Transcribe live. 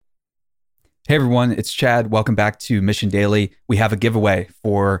Hey everyone, it's Chad. Welcome back to Mission Daily. We have a giveaway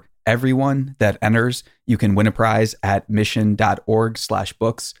for everyone that enters. You can win a prize at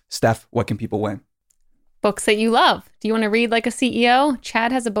mission.org/books. Steph, what can people win? Books that you love. Do you want to read like a CEO?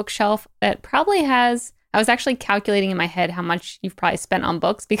 Chad has a bookshelf that probably has, I was actually calculating in my head how much you've probably spent on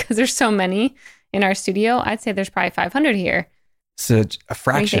books because there's so many in our studio. I'd say there's probably 500 here. So a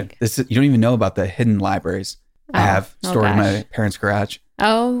fraction. You don't even know about the hidden libraries I have stored in my parents' garage.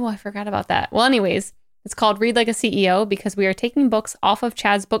 Oh, I forgot about that. Well, anyways, it's called Read Like a CEO because we are taking books off of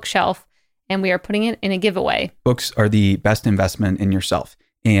Chad's bookshelf and we are putting it in a giveaway. Books are the best investment in yourself.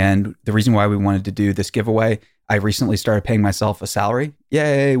 And the reason why we wanted to do this giveaway, I recently started paying myself a salary.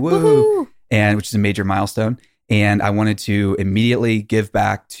 Yay, woo! And which is a major milestone. And I wanted to immediately give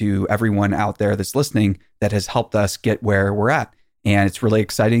back to everyone out there that's listening that has helped us get where we're at. And it's really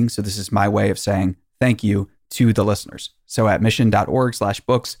exciting. So this is my way of saying thank you to the listeners. So at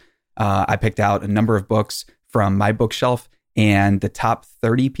mission.org/books, I picked out a number of books from my bookshelf and the top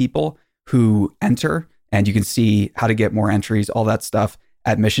 30 people who enter, and you can see how to get more entries, all that stuff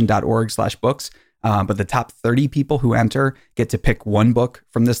at mission.org/books. But the top 30 people who enter get to pick one book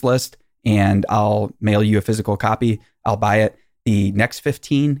from this list, and I'll mail you a physical copy. I'll buy it. The next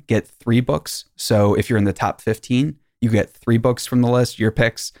 15 get 3 books. So if you're in the top 15, you get 3 books from the list, your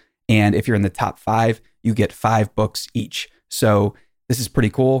picks. And if you're in the top 5, you get 5 books each. So this is pretty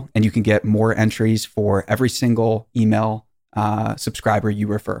cool. And you can get more entries for every single email subscriber you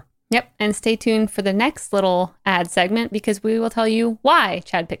refer. Yep. And stay tuned for the next little ad segment because we will tell you why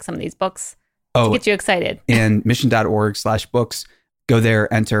Chad picked some of these books to get you excited. And mission.org/books, go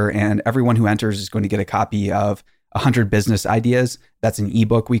there, enter, and everyone who enters is going to get a copy of 100 Business Ideas. That's an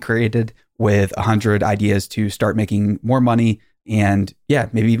ebook we created with 100 ideas to start making more money and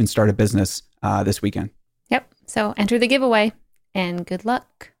maybe even start a business this weekend. Yep. So enter the giveaway and good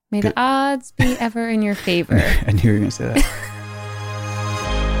luck. May the odds be ever in your favor. I knew you were going to say that.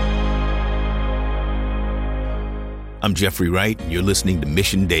 I'm Jeffrey Wright, and you're listening to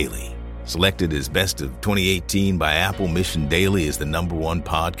Mission Daily. Selected as Best of 2018 by Apple, Mission Daily is the #1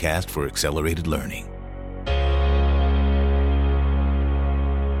 podcast for accelerated learning.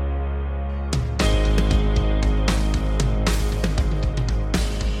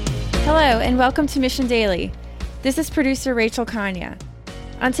 Hello, and welcome to Mission Daily. This is producer Rachel Kanya.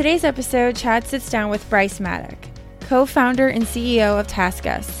 On today's episode, Chad sits down with Bryce Maddock, co-founder and CEO of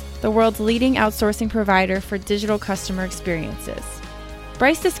TaskUs, the world's leading outsourcing provider for digital customer experiences.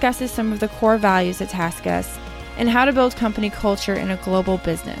 Bryce discusses some of the core values at TaskUs and how to build company culture in a global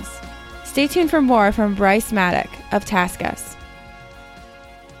business. Stay tuned for more from Bryce Maddock of TaskUs.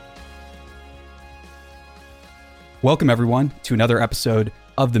 Welcome, everyone, to another episode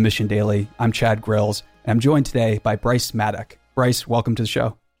of the Mission Daily. I'm Chad Grills, and I'm joined today by Bryce Maddock. Bryce, welcome to the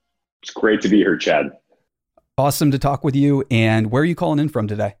show. It's great to be here, Chad. Awesome to talk with you. And where are you calling in from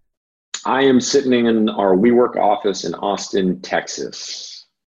today? I am sitting in our WeWork office in Austin, Texas.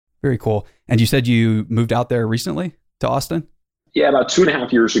 Very cool. And you said you moved out there recently to Austin? Yeah, about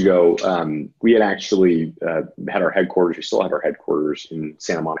 2.5 years ago, we had actually had our headquarters. We still have our headquarters in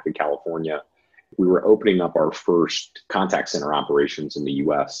Santa Monica, California. We were opening up our first contact center operations in the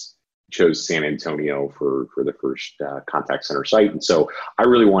U.S. Chose San Antonio for the first contact center site. And so I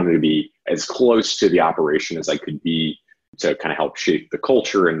really wanted to be as close to the operation as I could be to kind of help shape the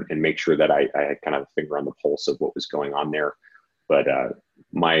culture and make sure that I had kind of a finger on the pulse of what was going on there. But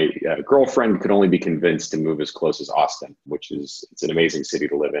my girlfriend could only be convinced to move as close as Austin, it's an amazing city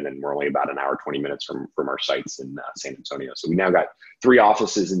to live in. And we're only about an hour, 20 minutes from our sites in San Antonio. So we now got 3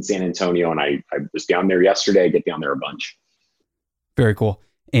 offices in San Antonio, and I was down there yesterday. I get down there a bunch. Very cool.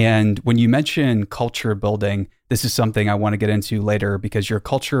 And when you mention culture building, this is something I want to get into later because your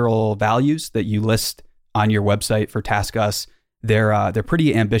cultural values that you list on your website for TaskUs, they're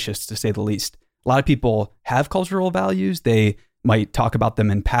pretty ambitious to say the least. A lot of people have cultural values. They might talk about them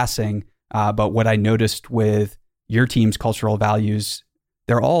in passing, but what I noticed with your team's cultural values,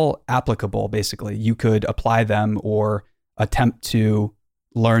 they're all applicable, basically. You could apply them or attempt to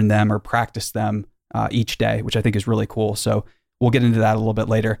learn them or practice them each day, which I think is really cool. So we'll get into that a little bit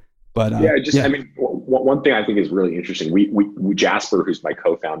later. But I mean, one thing I think is really interesting. We Jasper, who's my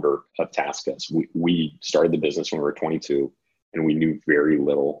co-founder of TaskUs, we started the business when we were 22, and we knew very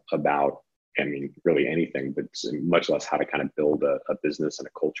little about, really anything, but much less how to kind of build a business and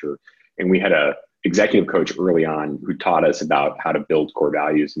a culture. And we had a executive coach early on who taught us about how to build core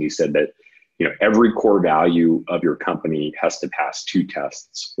values. And he said that, every core value of your company has to pass 2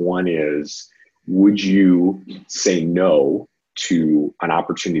 tests. One is, would you say no to an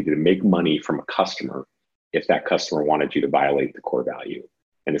opportunity to make money from a customer if that customer wanted you to violate the core value?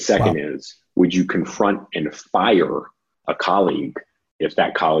 And the second is, would you confront and fire a colleague if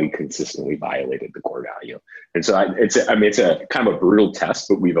that colleague consistently violated the core value? And so it's a kind of a brutal test,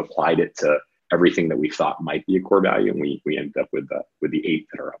 but we've applied it to everything that we thought might be a core value. And we ended up with the 8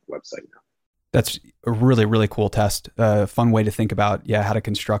 that are on the website now. That's a really, really cool test. Fun way to think about, how to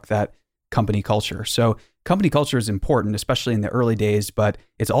construct that company culture. So company culture is important, especially in the early days, but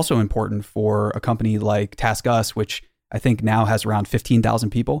it's also important for a company like TaskUs, which I think now has around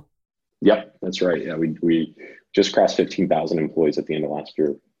 15,000 people. Yep, that's right. Yeah, we just crossed 15,000 employees at the end of last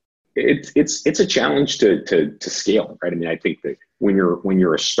year. It's a challenge to scale, right? I mean, I think that when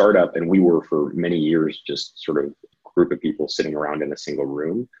you're a startup, and we were for many years just sort of a group of people sitting around in a single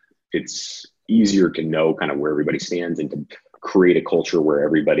room, it's easier to know kind of where everybody stands and to create a culture where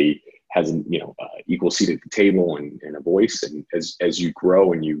everybody has an equal seat at the table and a voice. And as you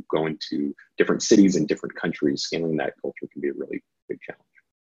grow and you go into different cities and different countries, scaling that culture can be a really big challenge.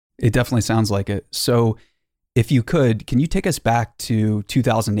 It definitely sounds like it. So if you could, can you take us back to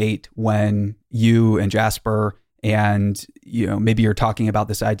 2008 when you and Jasper and maybe you're talking about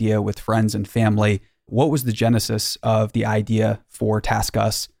this idea with friends and family? What was the genesis of the idea for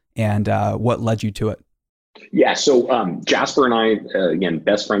TaskUs, and what led you to it? Yeah, so Jasper and I, again,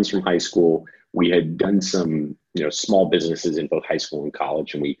 best friends from high school. We had done some small businesses in both high school and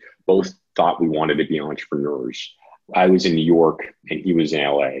college, and we both thought we wanted to be entrepreneurs. I was in New York and he was in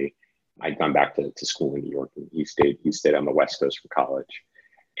LA. I'd gone back to school in New York, and he stayed on the West Coast for college.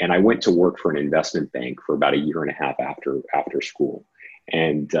 And I went to work for an investment bank for about a year and a half after school.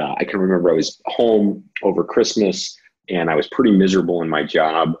 And I can remember I was home over Christmas and I was pretty miserable in my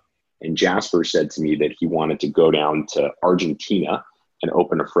job. And Jasper said to me that he wanted to go down to Argentina and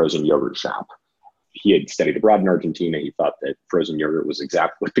open a frozen yogurt shop. He had studied abroad in Argentina. He thought that frozen yogurt was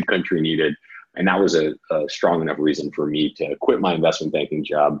exactly what the country needed. And that was a strong enough reason for me to quit my investment banking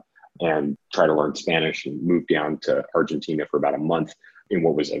job and try to learn Spanish and move down to Argentina for about a month in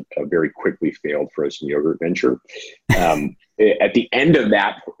what was a very quickly failed frozen yogurt venture. At the end of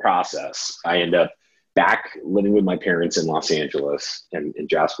that process, I ended up back living with my parents in Los Angeles, and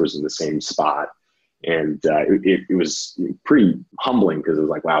Jasper was in the same spot. And it was pretty humbling because it was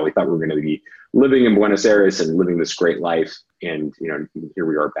like, wow, we thought we were going to be living in Buenos Aires and living this great life. And, here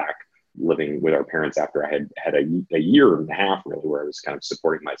we are back living with our parents after I had a year and a half really where I was kind of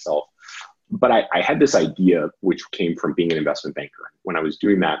supporting myself. But I had this idea, which came from being an investment banker. When I was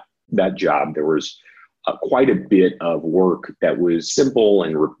doing that job, there was quite a bit of work that was simple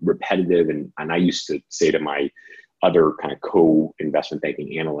and repetitive. And I used to say to my other kind of co-investment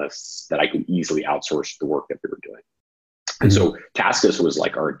banking analysts that I could easily outsource the work that we were doing. And so TaskUs was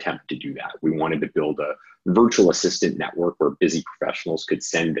like our attempt to do that. We wanted to build a virtual assistant network where busy professionals could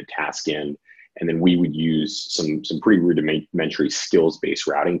send a task in, and then we would use some pretty rudimentary skills-based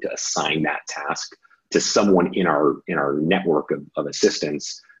routing to assign that task to someone in our network of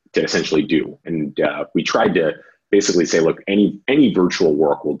assistants to essentially do. And we tried to basically say, look, any virtual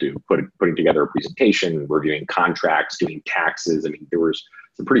work will do. Putting together a presentation, reviewing contracts, doing taxes. I mean, there was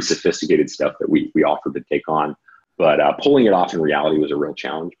some pretty sophisticated stuff that we offered to take on. But pulling it off in reality was a real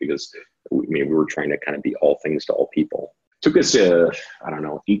challenge because we were trying to kind of be all things to all people. Took us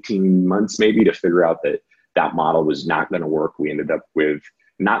 18 months maybe to figure out that model was not going to work. We ended up with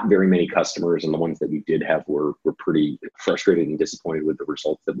not very many customers, and the ones that we did have were pretty frustrated and disappointed with the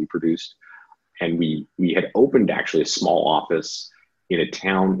results that we produced. And we had opened actually a small office in a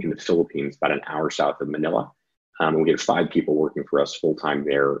town in the Philippines, about an hour south of Manila. And we had 5 people working for us full-time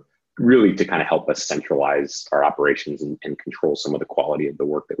there, really to kind of help us centralize our operations and control some of the quality of the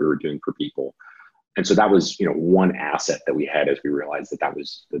work that we were doing for people. And so that was, one asset that we had as we realized that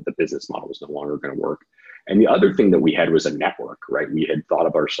the business model was no longer going to work. And the other thing that we had was a network, right? We had thought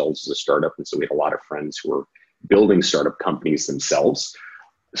of ourselves as a startup. And so we had a lot of friends who were building startup companies themselves.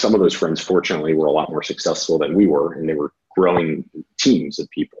 Some of those friends, fortunately, were a lot more successful than we were, and they were growing teams of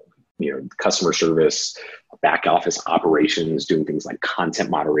people, customer service, back office operations, doing things like content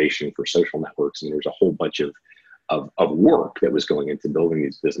moderation for social networks. And there was a whole bunch of work that was going into building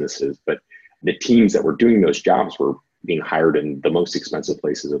these businesses. But the teams that were doing those jobs were being hired in the most expensive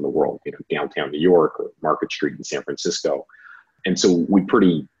places in the world, downtown New York or Market Street in San Francisco. And so we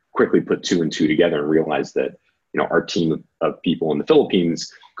pretty quickly put 2 and 2 together and realized that, our team of people in the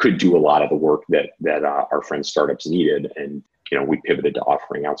Philippines could do a lot of the work that our friends' startups needed. And, we pivoted to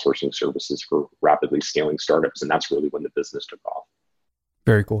offering outsourcing services for rapidly scaling startups. And that's really when the business took off.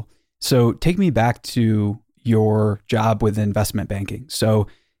 Very cool. So take me back to your job with investment banking. So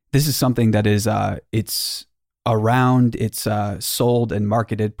this is something that is, it's sold and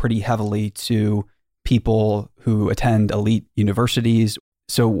marketed pretty heavily to people who attend elite universities.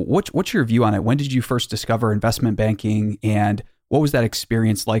 So what's your view on it? When did you first discover investment banking, and what was that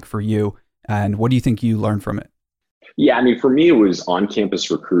experience like for you? And what do you think you learned from it? Yeah, I mean, for me, it was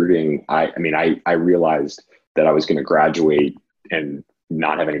on-campus recruiting. I realized that I was going to graduate and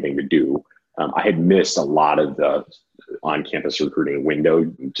not have anything to do. I had missed a lot of the on-campus recruiting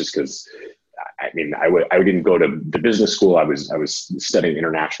window just because, I didn't go to the business school. I was studying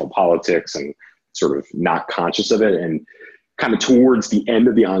international politics and sort of not conscious of it. And kind of towards the end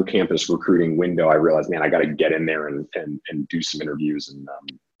of the on-campus recruiting window, I realized, man, I got to get in there and do some interviews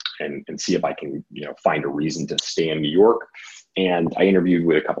and see if I can, find a reason to stay in New York. And I interviewed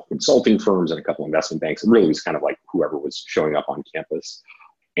with a couple of consulting firms and a couple of investment banks. It really was kind of like whoever was showing up on campus.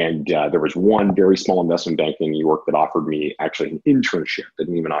 And there was one very small investment bank in New York that offered me actually an internship. They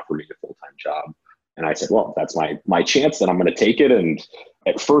didn't even offer me a full-time job. And I said, well, that's my chance, that I'm going to take it. And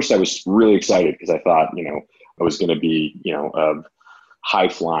at first I was really excited because I thought, I was going to be, a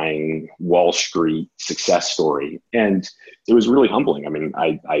high-flying Wall Street success story. And it was really humbling. I mean,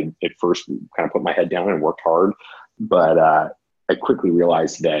 I at first kind of put my head down and worked hard, but I quickly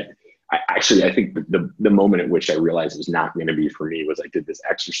realized that I think the moment at which I realized it was not going to be for me was I did this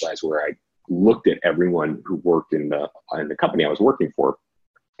exercise where I looked at everyone who worked in the company I was working for,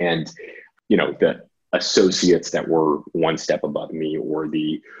 and the associates that were one step above me, or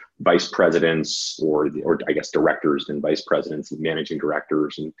the vice presidents, or I guess directors and vice presidents and managing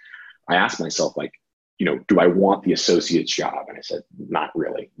directors. And I asked myself, like, do I want the associate's job? And I said, not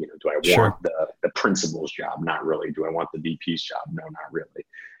really. Do I want the principal's job? Not really. Do I want the VP's job? No, not really.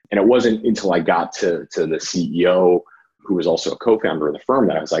 And it wasn't until I got to the CEO, who was also a co-founder of the firm,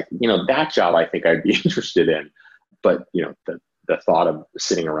 that I was like, that job I think I'd be interested in. But, the thought of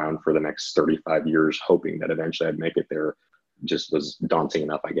sitting around for the next 35 years, hoping that eventually I'd make it there, just was daunting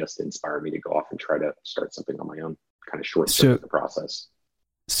enough, I guess, to inspire me to go off and try to start something on my own, kind of short-circuit the process.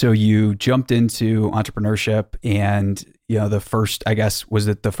 So you jumped into entrepreneurship, and, the first, I guess, was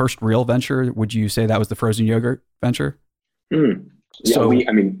it the first real venture? Would you say that was the frozen yogurt venture? Yeah, so, we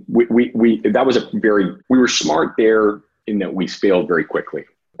were smart there in that we failed very quickly.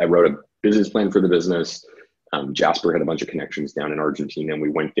 I wrote a business plan for the business. Jasper had a bunch of connections down in Argentina, and we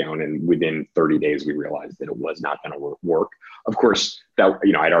went down, and within 30 days, we realized that it was not going to work. Of course, that,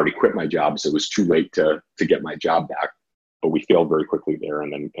 I'd already quit my job, so it was too late to get my job back, but we failed very quickly there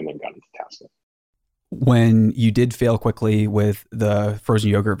and then got into Taskus. When you did fail quickly with the frozen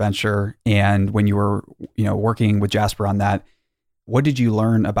yogurt venture, and when you were, working with Jasper on that, what did you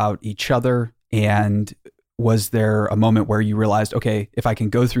learn about each other? And was there a moment where you realized, okay, if I can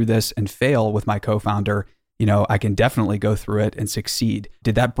go through this and fail with my co-founder, I can definitely go through it and succeed?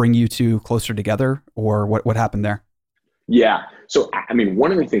 Did that bring you two closer together, or what happened there? Yeah. So,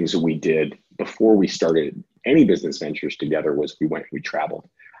 one of the things that we did before we started any business ventures together was we traveled.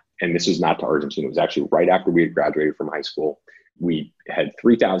 And this was not to Argentina. It was actually right after we had graduated from high school. We had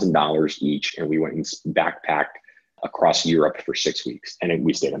 $3,000 each, and we went and backpacked across Europe for 6 weeks. And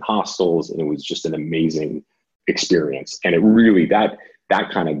we stayed in hostels, and it was just an amazing experience. And it really, that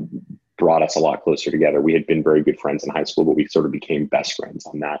kind of brought us a lot closer together. We had been very good friends in high school, but we sort of became best friends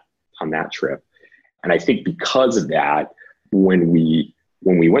on that trip. And I think because of that, when we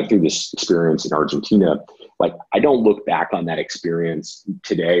went through this experience in Argentina, like, I don't look back on that experience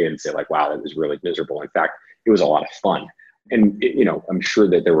today and say, like, wow, that was really miserable. In fact, it was a lot of fun. And, I'm sure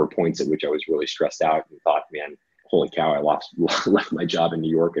that there were points at which I was really stressed out and thought, man, holy cow, I left my job in New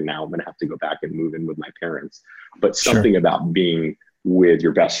York, and now I'm going to have to go back and move in with my parents. But something about being with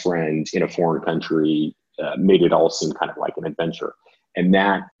your best friend in a foreign country made it all seem kind of like an adventure. And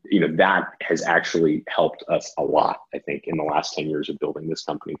that has actually helped us a lot, I think, in the last 10 years of building this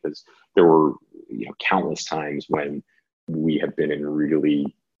company, because there were, countless times when we have been in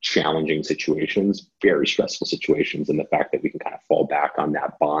really challenging situations, very stressful situations. And the fact that we can kind of fall back on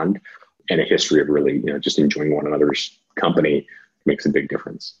that bond and a history of really, just enjoying one another's company makes a big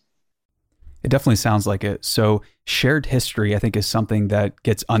difference. It definitely sounds like it. So shared history, I think, is something that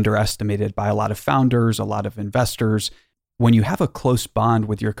gets underestimated by a lot of founders, a lot of investors. When you have a close bond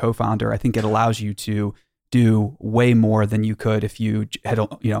with your co-founder, I think it allows you to do way more than you could if you had,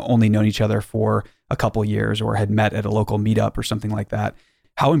 only known each other for a couple years or had met at a local meetup or something like that.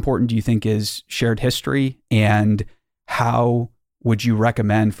 How important do you think is shared history, and how would you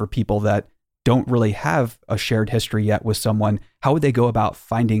recommend for people that don't really have a shared history yet with someone, how would they go about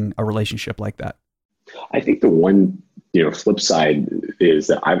finding a relationship like that? I think the one, flip side is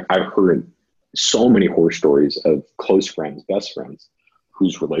that I've heard so many horror stories of close friends, best friends,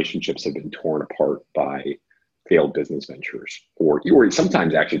 whose relationships have been torn apart by failed business ventures, or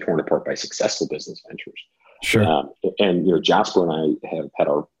sometimes actually torn apart by successful business ventures. Sure. And Jasper and I have had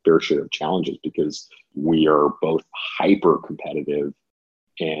our fair share of challenges because we are both hyper competitive.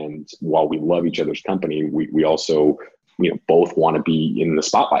 And while we love each other's company, we also, both want to be in the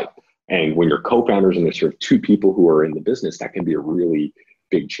spotlight. And when you're co-founders and there's sort of two people who are in the business, that can be a really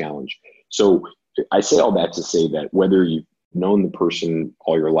big challenge. So I say all that to say that whether you've known the person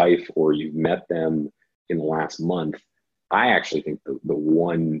all your life or you've met them in the last month, I actually think the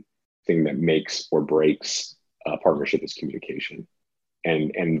one thing that makes or breaks a partnership is communication,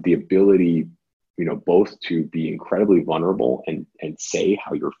 and the ability, both to be incredibly vulnerable and say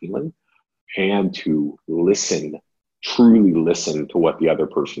how you're feeling, and to truly listen to what the other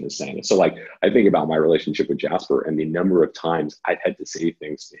person is saying. So like, I think about my relationship with Jasper and the number of times I've had to say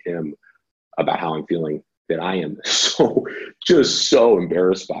things to him about how I'm feeling that I am so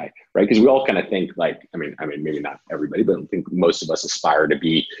embarrassed by, right? Because we all kind of think like, I mean, maybe not everybody, but I think most of us aspire to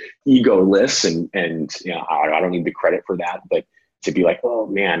be egoless and I don't need the credit for that, but to be like, oh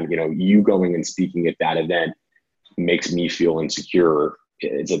man, you going and speaking at that event makes me feel insecure.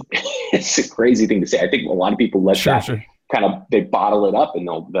 It's a crazy thing to say. I think a lot of people let kind of, they bottle it up and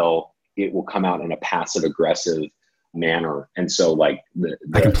it will come out in a passive aggressive manner. And so like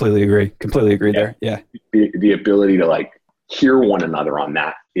I completely agree there. Yeah. The ability to like hear one another on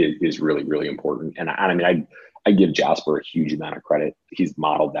that is really, really important. And I give Jasper a huge amount of credit. He's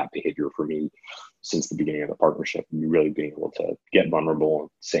modeled that behavior for me since the beginning of the partnership, really being able to get vulnerable and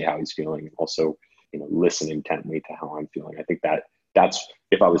say how he's feeling, and also, listen intently to how I'm feeling. I think that's,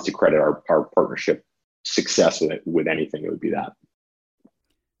 if I was to credit our partnership success with anything, it would be that.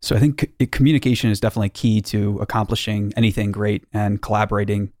 So I think communication is definitely key to accomplishing anything great and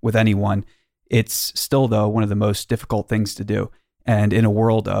collaborating with anyone. It's still, though, one of the most difficult things to do. And in a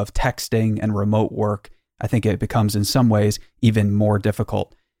world of texting and remote work, I think it becomes in some ways even more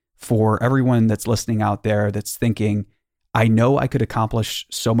difficult. For everyone that's listening out there that's thinking, I know I could accomplish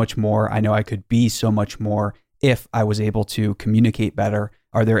so much more. I know I could be so much more if I was able to communicate better.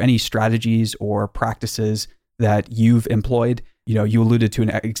 Are there any strategies or practices that you've employed? You alluded to an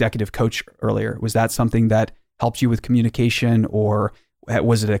executive coach earlier. Was that something that helped you with communication, or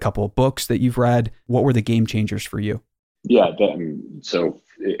was it a couple of books that you've read? What were the game changers for you? Yeah, so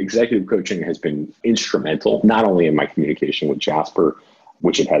executive coaching has been instrumental, not only in my communication with Jasper,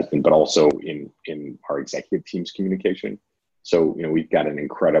 which it has been, but also in our executive team's communication. So, we've got an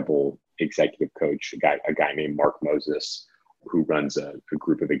incredible executive coach, a guy named Mark Moses, who runs a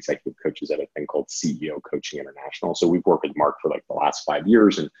group of executive coaches at a thing called CEO Coaching International. So we've worked with Mark for like the last 5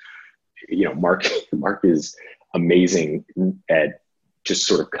 years. And, Mark is amazing at just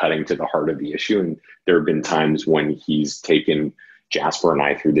sort of cutting to the heart of the issue. And there have been times when he's taken Jasper and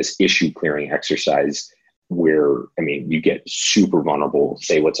I through this issue clearing exercise where, you get super vulnerable,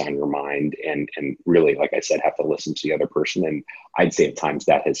 say what's on your mind, and really, like I said, have to listen to the other person. And I'd say at times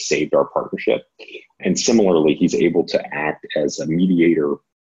that has saved our partnership. And similarly, he's able to act as a mediator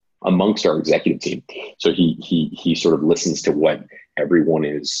amongst our executive team. So he sort of listens to what everyone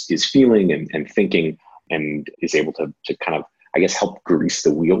is feeling and thinking, and is able to kind of, I guess, help grease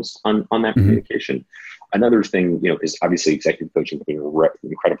the wheels on that communication. Another thing, is obviously executive coaching can be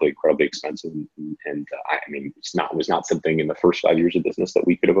incredibly expensive. And it was not something in the first 5 years of business that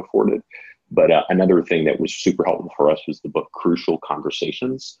we could have afforded. But another thing that was super helpful for us was the book Crucial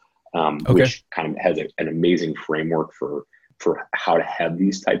Conversations, which kind of has an amazing framework for how to have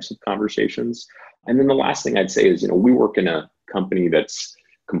these types of conversations. And then the last thing I'd say is, we work in a company that's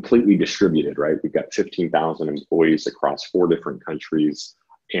completely distributed, right? We've got 15,000 employees across 4 different countries.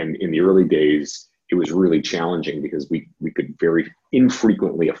 And in the early days, it was really challenging because we could very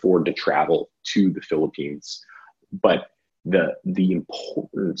infrequently afford to travel to the Philippines. But the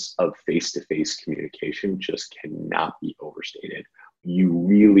importance of face-to-face communication just cannot be overstated. You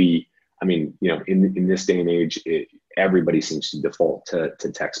really, in this day and age, everybody seems to default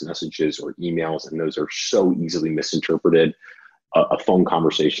to text messages or emails, and those are so easily misinterpreted. A phone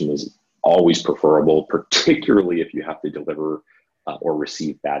conversation is always preferable, particularly if you have to deliver or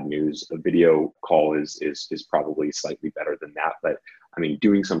receive bad news. A video call is probably slightly better than that, but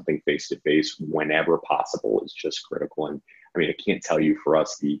doing something face to face whenever possible is just critical. And I can't tell you, for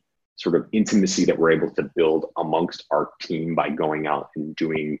us, the sort of intimacy that we're able to build amongst our team by going out and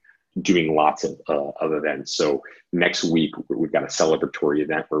doing lots of events. So next week we've got a celebratory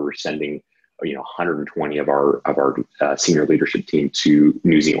event where we're sending 120 of our senior leadership team to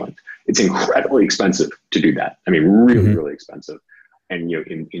New Zealand. It's incredibly expensive to do that. Really expensive. And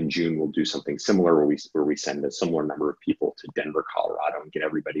in June we'll do something similar where we send a similar number of people to Denver, Colorado, and get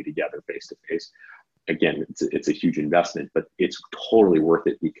everybody together face to face. Again, it's a huge investment, but it's totally worth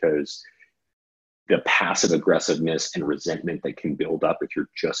it because the passive aggressiveness and resentment that can build up if you're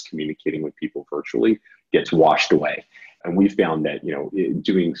just communicating with people virtually gets washed away. And we found that,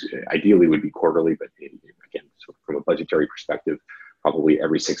 doing ideally would be quarterly, but again, from a budgetary perspective, probably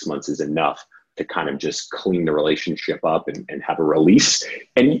every 6 months is enough to kind of just clean the relationship up and have a release.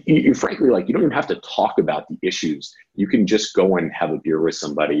 And you frankly, you don't even have to talk about the issues. You can just go and have a beer with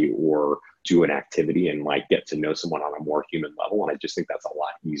somebody or do an activity and get to know someone on a more human level. And I just think that's a lot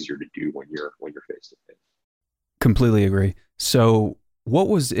easier to do when you're face to face. Completely agree. So what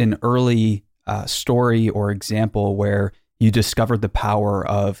was an early story or example where you discovered the power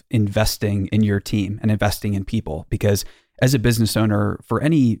of investing in your team and investing in people? Because as a business owner, for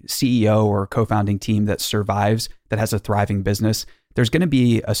any CEO or co-founding team that survives, that has a thriving business, there's going to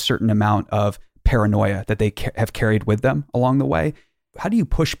be a certain amount of paranoia that they have carried with them along the way. How do you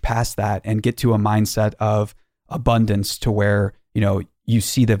push past that and get to a mindset of abundance to where, you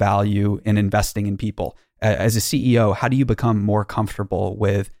see the value in investing in people? As a CEO, how do you become more comfortable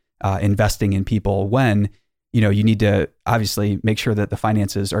with investing in people when, you need to obviously make sure that the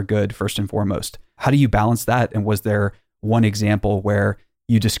finances are good first and foremost? How do you balance that? And was there one example where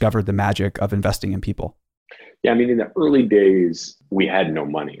you discovered the magic of investing in people? Yeah, in the early days, we had no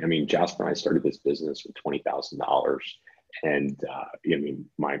money. Jasper and I started this business with $20,000. And,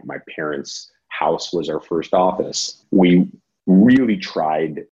 my parents' house was our first office. We really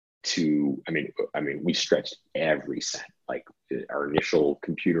tried to, we stretched every cent. Our initial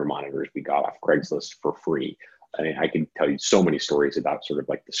computer monitors we got off Craigslist for free. I can tell you so many stories about sort of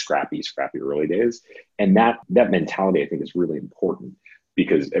the scrappy early days. And that mentality, I think, is really important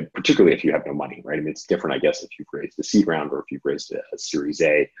because particularly if you have no money, right? It's different, I guess, if you've raised a seed round or if you've raised a Series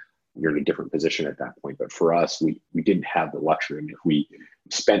A, you're in a different position at that point. But for us, we didn't have the luxury. If we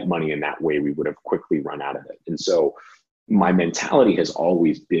spent money in that way, we would have quickly run out of it. And so my mentality has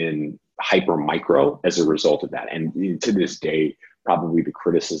always been hyper micro as a result of that. And to this day, probably the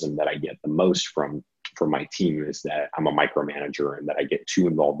criticism that I get the most from my team is that I'm a micromanager and that I get too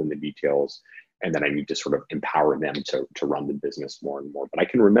involved in the details and that I need to sort of empower them to run the business more and more. But I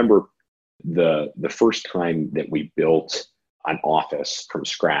can remember the first time that we built an office from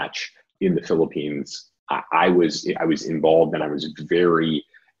scratch in the Philippines. I was involved and I was very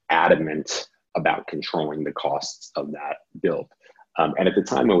adamant about controlling the costs of that build. And at the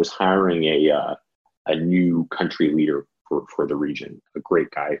time I was hiring a new country leader for the region, a great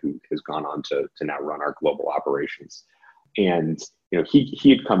guy who has gone on to now run our global operations. And, he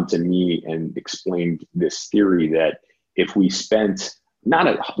had come to me and explained this theory that if we spent not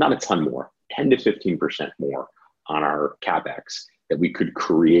a ton more, 10 to 15% more on our CapEx, that we could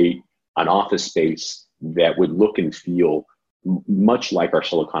create an office space that would look and feel much like our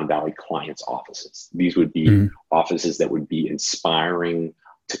Silicon Valley clients' offices. These would be offices that would be inspiring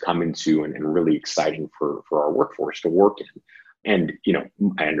to come into and really exciting for our workforce to work in. And,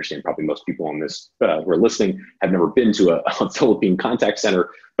 I understand probably most people on this who are listening have never been to a Philippine contact center,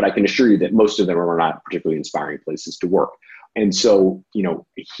 but I can assure you that most of them are not particularly inspiring places to work. And so,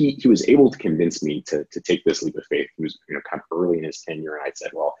 he was able to convince me to take this leap of faith. He was, kind of early in his tenure. And I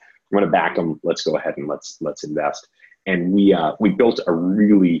said, well, I'm going to back him. Let's go ahead and let's invest. And we built a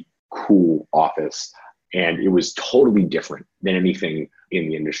really cool office, and it was totally different than anything in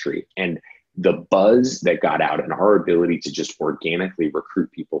the industry. And the buzz that got out and our ability to just organically recruit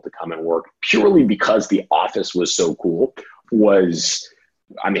people to come and work purely because the office was so cool was,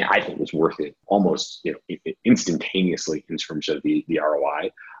 I think was worth it almost, instantaneously in terms of the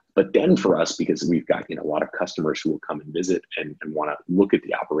ROI. But then for us, because we've got, a lot of customers who will come and visit and want to look at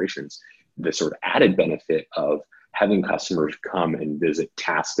the operations, the sort of added benefit of having customers come and visit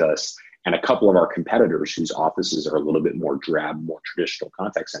TaskUs and a couple of our competitors whose offices are a little bit more drab, more traditional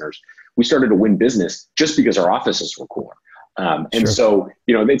contact centers, we started to win business just because our offices were cooler. And so,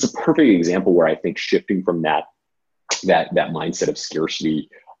 it's a perfect example where I think shifting from that mindset of scarcity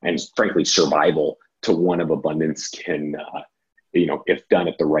and frankly survival to one of abundance can, if done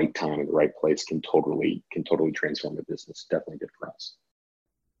at the right time in the right place, can totally transform the business. Definitely good for us.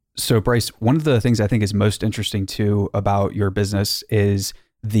 So Bryce, one of the things I think is most interesting too about your business is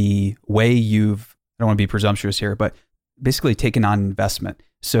the way you've, I don't want to be presumptuous here, but basically taken on investment.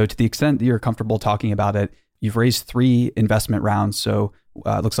 So to the extent that you're comfortable talking about it, you've raised 3 investment rounds. So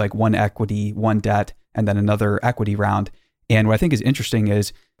it looks like 1 equity, 1 debt, and then another equity round. And what I think is interesting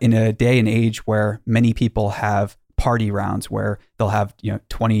is in a day and age where many people have party rounds where they'll have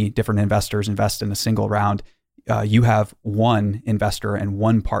 20 different investors invest in a single round, you have 1 investor and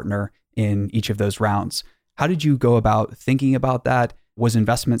 1 partner in each of those rounds. How did you go about thinking about that? Was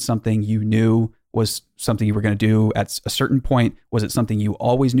investment something you knew was something you were going to do at a certain point? Was it something you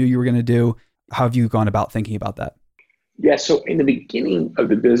always knew you were going to do? how have you gone about thinking about that? Yeah. So in the beginning of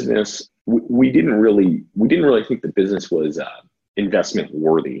the business, we didn't really think the business was investment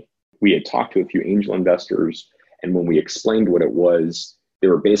worthy. We had talked to a few angel investors, and when we explained what it was, they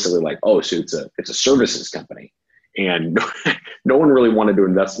were basically like, "Oh, so it's a services company," and no one really wanted to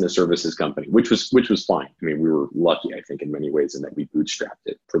invest in a services company, which was fine. I mean, we were lucky, I think, in many ways, in that we bootstrapped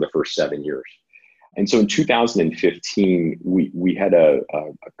it for the first 7 years. And so in 2015, we had a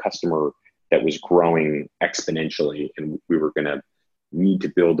customer that was growing exponentially, and we were going to need to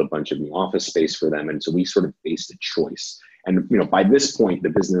build a bunch of new office space for them. And so we sort of faced a choice. And by this point, the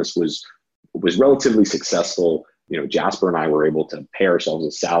business was relatively successful. Jasper and I were able to pay ourselves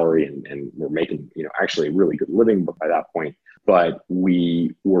a salary, and we're making actually a really good living by that point. But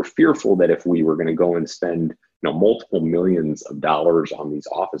we were fearful that if we were going to go and spend multiple millions of dollars on these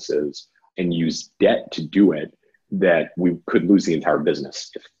offices and use debt to do it, that we could lose the entire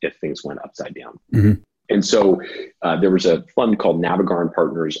business if things went upside down. Mm-hmm. And so there was a fund called Navigar and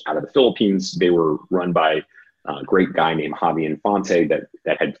Partners out of the Philippines. They were run by a great guy named Javi Infante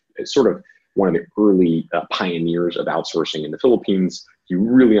that had sort of one of the early pioneers of outsourcing in the Philippines. He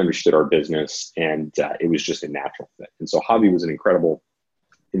really understood our business, and it was just a natural fit. And so Javi was an incredible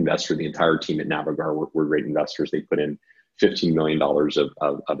investor. The entire team at Navigar were great investors. They put in $15 million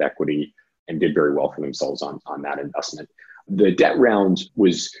of equity and did very well for themselves on that investment. The debt round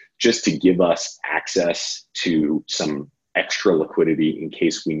was just to give us access to some extra liquidity in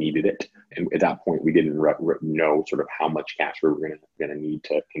case we needed it. And at that point, we didn't know sort of how much cash we were going to need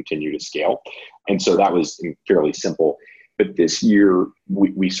to continue to scale. And so that was fairly simple. But this year,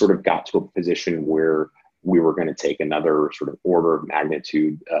 we sort of got to a position where we were going to take another sort of order of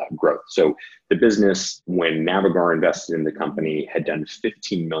magnitude growth. So the business, when Navigar invested in the company, had done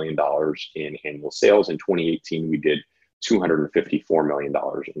 $15 million in annual sales. In 2018, we did $254 million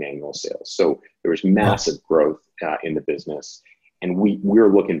in annual sales. So there was massive growth in the business. And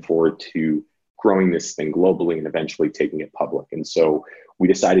we're looking forward to growing this thing globally and eventually taking it public. And so we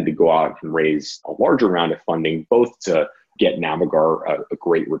decided to go out and raise a larger round of funding, both to get Navigar a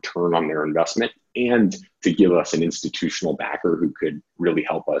great return on their investment and to give us an institutional backer who could really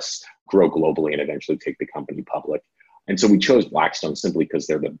help us grow globally and eventually take the company public. And so we chose Blackstone simply because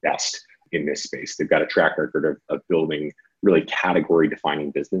they're the best in this space. They've got a track record of building really category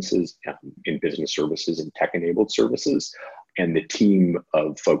defining businesses in business services and tech enabled services. And the team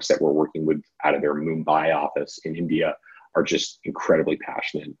of folks that we're working with out of their Mumbai office in India are just incredibly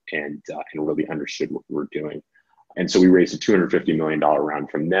passionate and really understood what we're doing. And so we raised a $250 million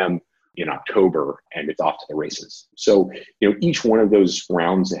round from them in October, and it's off to the races. So, each one of those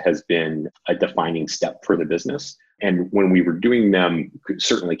rounds has been a defining step for the business. And when we were doing them,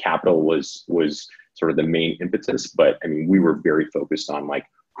 certainly capital was sort of the main impetus. But I mean, we were very focused on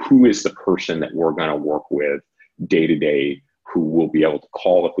who is the person that we're going to work with day to day, who will be able to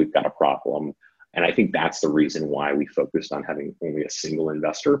call if we've got a problem. And I think that's the reason why we focused on having only a single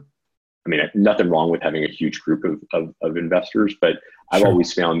investor. I mean, nothing wrong with having a huge group of investors, but I've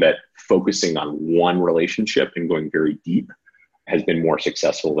always found that focusing on one relationship and going very deep has been more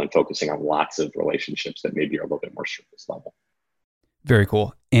successful than focusing on lots of relationships that maybe are a little bit more surface level. Very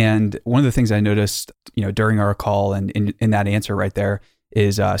cool. And one of the things I noticed, during our call and in that answer right there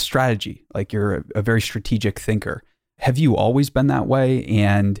is strategy. Like, you're a very strategic thinker. Have you always been that way?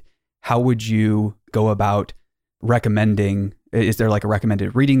 And how would you go about recommending? Is there like a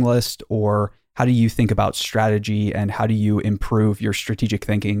recommended reading list, or how do you think about strategy and how do you improve your strategic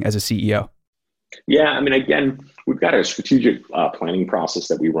thinking as a CEO? Yeah, I mean, again, we've got a strategic planning process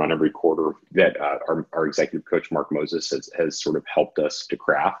that we run every quarter that our executive coach, Mark Moses, has sort of helped us to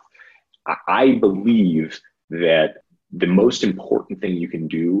craft. I believe that the most important thing you can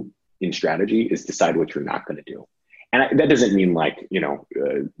do in strategy is decide what you're not going to do. And that doesn't mean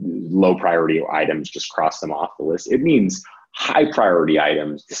low priority items, just cross them off the list. It means high priority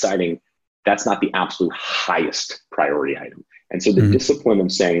items, deciding that's not the absolute highest priority item. And so the discipline of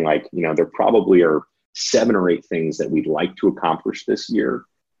saying there probably are 7 or 8 things that we'd like to accomplish this year.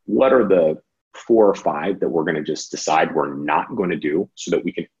 What are the 4 or 5 that we're going to just decide we're not going to do so that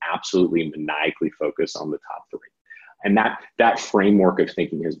we can absolutely maniacally focus on the top 3? And that framework of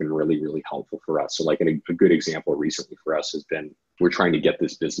thinking has been really, really helpful for us. So a good example recently for us has been, we're trying to get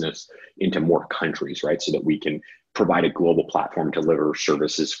this business into more countries, right? So that we can provide a global platform to deliver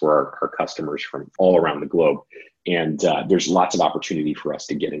services for our customers from all around the globe. And there's lots of opportunity for us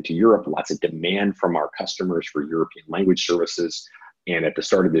to get into Europe, lots of demand from our customers for European language services. And at the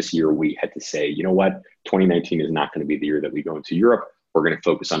start of this year, we had to say, 2019 is not going to be the year that we go into Europe. We're going to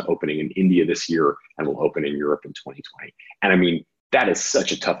focus on opening in India this year, and we'll open in Europe in 2020. And I mean, that is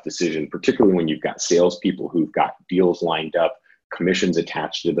such a tough decision, particularly when you've got salespeople who've got deals lined up, commissions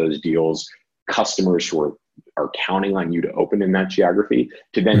attached to those deals, customers who are counting on you to open in that geography.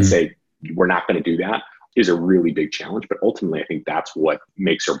 To then say, we're not going to do that is a really big challenge. But ultimately, I think that's what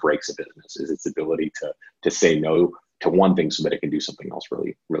makes or breaks a business, is its ability to say no to one thing so that it can do something else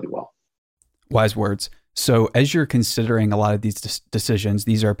really, really well. Wise words. So as you're considering a lot of these decisions,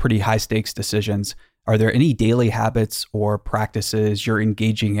 these are pretty high stakes decisions. Are there any daily habits or practices you're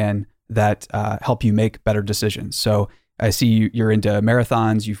engaging in that help you make better decisions? So I see you're into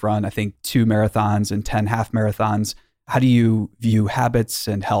marathons. You've run, I think, 2 marathons and 10 half marathons. How do you view habits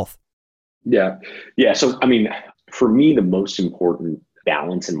and health? Yeah. So, I mean, for me, the most important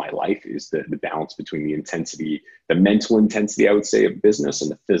balance in my life is the balance between the intensity, the mental intensity, I would say, of business, and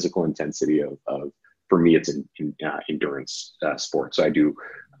the physical intensity of for me, it's endurance sport. So I do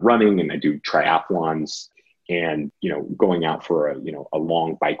running and I do triathlons, and, going out for a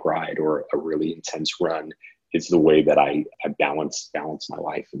long bike ride or a really intense run is the way that I balance my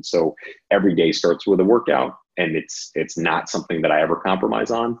life. And so every day starts with a workout, and it's not something that I ever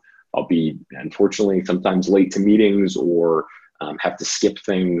compromise on. I'll be, unfortunately, sometimes late to meetings or have to skip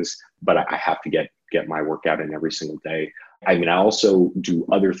things, but I have to get my workout in every single day. I mean, I also do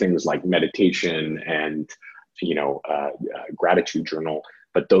other things like meditation and, gratitude journal,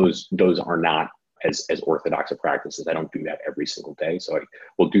 but those are not as orthodox a practices. I don't do that every single day. So I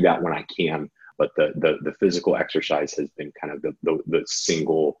will do that when I can, but the physical exercise has been kind of the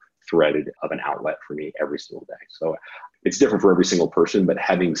single threaded of an outlet for me every single day. So it's different for every single person, but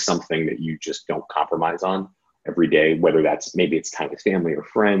having something that you just don't compromise on every day, whether that's maybe it's time with family or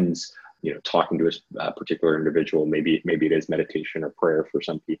friends, talking to a particular individual, maybe it is meditation or prayer for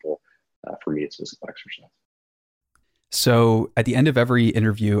some people. For me, it's physical exercise. So at the end of every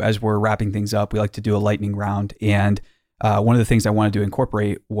interview, as we're wrapping things up, we like to do a lightning round. And one of the things I wanted to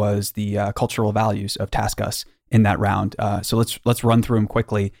incorporate was the cultural values of TaskUs in that round. So let's run through them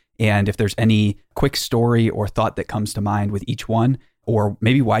quickly. And if there's any quick story or thought that comes to mind with each one, or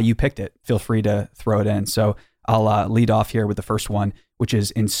maybe why you picked it, feel free to throw it in. So I'll lead off here with the first one, which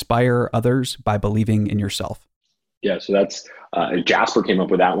is inspire others by believing in yourself. Yeah, so that's Jasper came up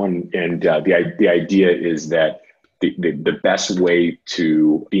with that one. And the idea is that the best way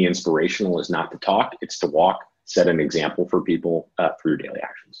to be inspirational is not to talk, it's to walk, set an example for people through daily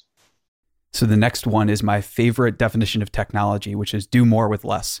actions. So the next one is my favorite definition of technology, which is do more with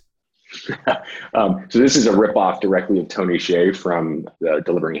less. So this is a ripoff directly of Tony Hsieh from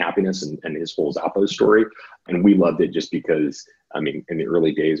Delivering Happiness and his whole Zappos story. And we loved it just because, in the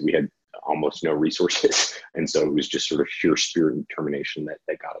early days, we had almost no resources. And so it was just sort of sheer spirit and determination that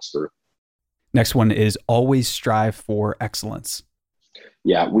got us through. Next one is always strive for excellence.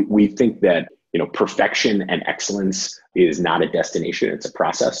 Yeah, we think that, perfection and excellence is not a destination, it's a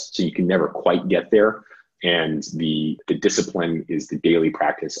process. So you can never quite get there. And the discipline is the daily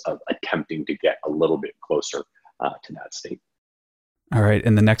practice of attempting to get a little bit closer to that state. All right.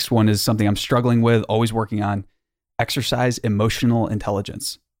 And the next one is something I'm struggling with, always working on: exercise emotional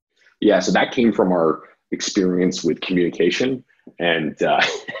intelligence. Yeah. So that came from our experience with communication and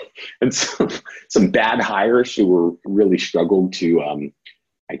some bad hires who were really struggled to,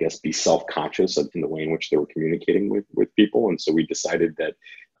 be self-conscious in the way in which they were communicating with people. And so we decided that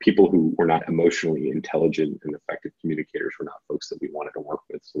people who were not emotionally intelligent and effective communicators were not folks that we wanted to work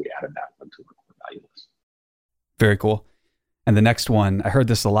with. So we added that one to our core value list. Very cool. And the next one, I heard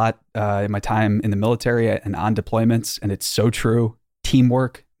this a lot in my time in the military and on deployments, and it's so true.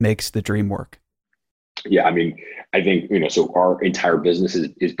 Teamwork makes the dream work. Yeah, I think, so our entire business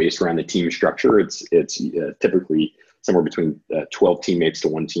is based around the team structure. It's typically somewhere between 12 teammates to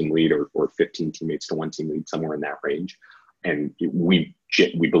one team lead or 15 teammates to one team lead, somewhere in that range. And we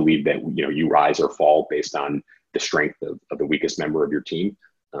believe that, you rise or fall based on the strength of the weakest member of your team.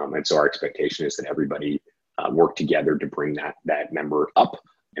 And so our expectation is that everybody work together to bring that member up,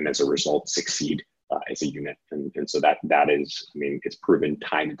 and as a result, succeed as a unit. And so that is, it's proven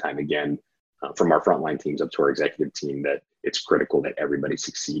time and time again from our frontline teams up to our executive team that it's critical that everybody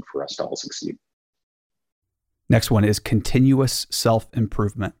succeed for us to all succeed. Next one is continuous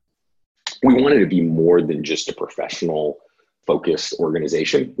self-improvement. We wanted to be more than just a professional focused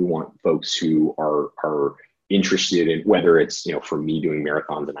organization. We want folks who are interested in, whether it's, for me doing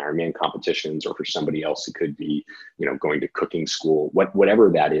marathons and Ironman competitions, or for somebody else it could be, going to cooking school, whatever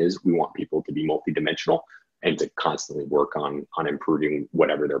that is, we want people to be multidimensional and to constantly work on improving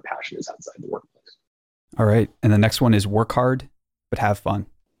whatever their passion is outside the workplace. All right. And the next one is work hard, but have fun.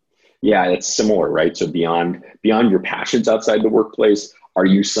 Yeah, it's similar, right? So beyond your passions outside the workplace, Are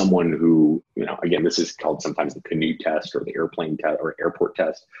you someone who, again, this is called sometimes the canoe test or the airplane test or airport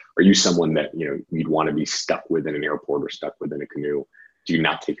test. Are you someone that, you'd want to be stuck within an airport or stuck within a canoe? Do you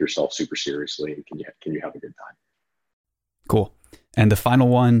not take yourself super seriously? And can you have a good time? Cool. And the final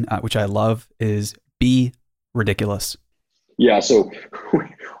one, which I love, is be ridiculous. Yeah. So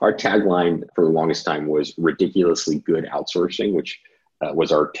our tagline for the longest time was ridiculously good outsourcing, which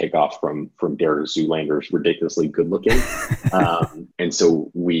was our takeoff from Derek Zoolander's ridiculously good looking. And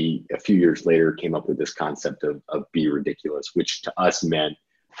so we, a few years later, came up with this concept of be ridiculous, which to us meant,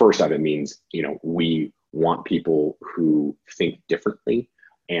 first off, it means, we want people who think differently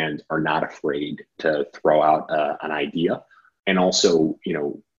and are not afraid to throw out an idea. And also,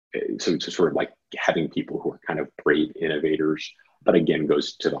 so sort of like having people who are kind of brave innovators, but again,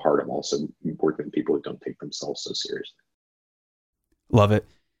 goes to the heart of also working with people who don't take themselves so seriously. Love it.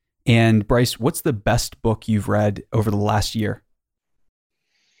 And Bryce, what's the best book you've read over the last year?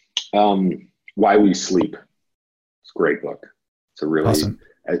 Why We Sleep. It's a great book. It's a really awesome.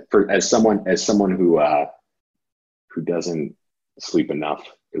 As someone who doesn't sleep enough,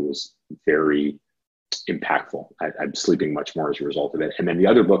 it was very impactful. I'm sleeping much more as a result of it. And then the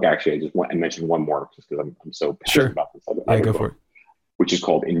other book, actually, I mentioned one more just because I'm so passionate about this other go book, for it. Which is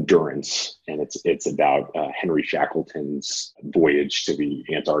called Endurance, and it's about Henry Shackleton's voyage to the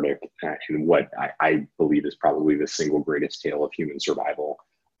Antarctic and what I believe is probably the single greatest tale of human survival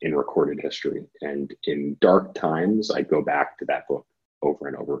in recorded history. And in dark times, I go back to that book over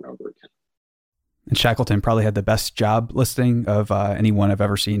and over and over again. And Shackleton probably had the best job listing of anyone I've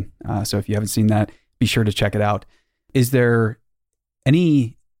ever seen. So if you haven't seen that, be sure to check it out. Is there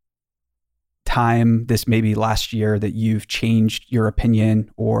any time this maybe last year that you've changed your opinion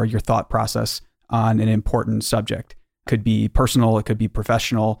or your thought process on an important subject? Could be personal, it could be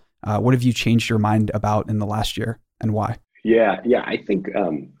professional. What have you changed your mind about in the last year and why? Yeah. I think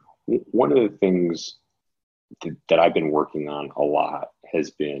one of the things that I've been working on a lot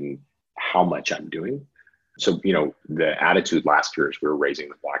has been how much I'm doing. So, the attitude last year as we were raising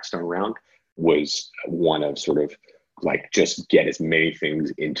the Blackstone round was one of sort of like just get as many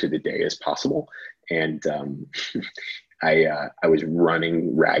things into the day as possible. And I was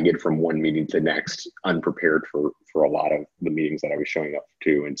running ragged from one meeting to the next, unprepared for a lot of the meetings that I was showing up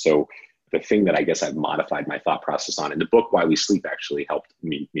to. And so the thing that I guess I've modified my thought process on, and the book Why We Sleep actually helped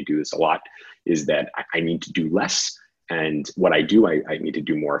me do this a lot, is that I need to do less. And what I do, I need to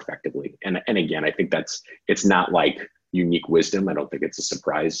do more effectively. And again, I think it's not like unique wisdom. I don't think it's a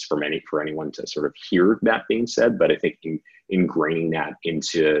surprise for anyone to sort of hear that being said, but I think ingraining that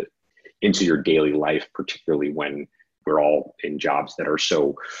into your daily life, particularly when we're all in jobs that are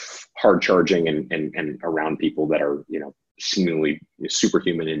so hard charging and around people that are, seemingly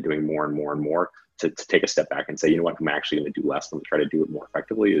superhuman and doing more and more and more, to take a step back and say, you know what, I'm actually going to do less and try to do it more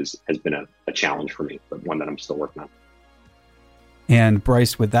effectively has been a challenge for me, but one that I'm still working on. And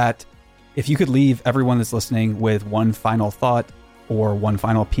Bryce, with that, if you could leave everyone that's listening with one final thought or one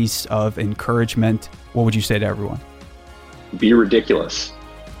final piece of encouragement, what would you say to everyone? Be ridiculous.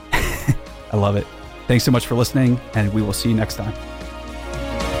 I love it. Thanks so much for listening, and we will see you next time.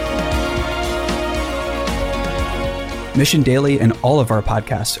 Mission Daily and all of our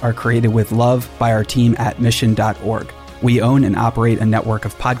podcasts are created with love by our team at mission.org. We own and operate a network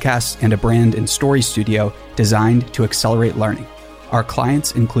of podcasts and a brand and story studio designed to accelerate learning. Our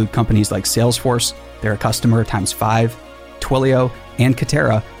clients include companies like Salesforce, they're a customer times 5, Twilio, and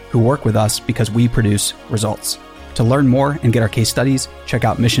Katera, who work with us because we produce results. To learn more and get our case studies, check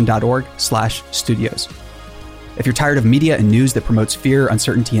out mission.org/studios. If you're tired of media and news that promotes fear,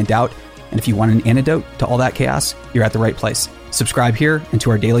 uncertainty, and doubt, and if you want an antidote to all that chaos, you're at the right place. Subscribe here and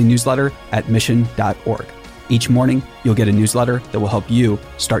to our daily newsletter at mission.org. Each morning, you'll get a newsletter that will help you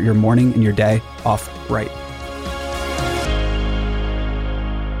start your morning and your day off right.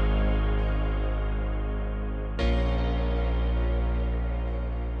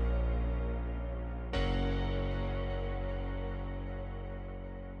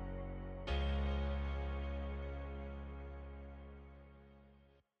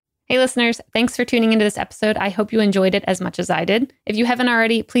 Hey listeners, thanks for tuning into this episode. I hope you enjoyed it as much as I did. If you haven't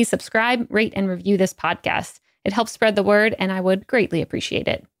already, please subscribe, rate, and review this podcast. It helps spread the word, and I would greatly appreciate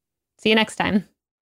it. See you next time.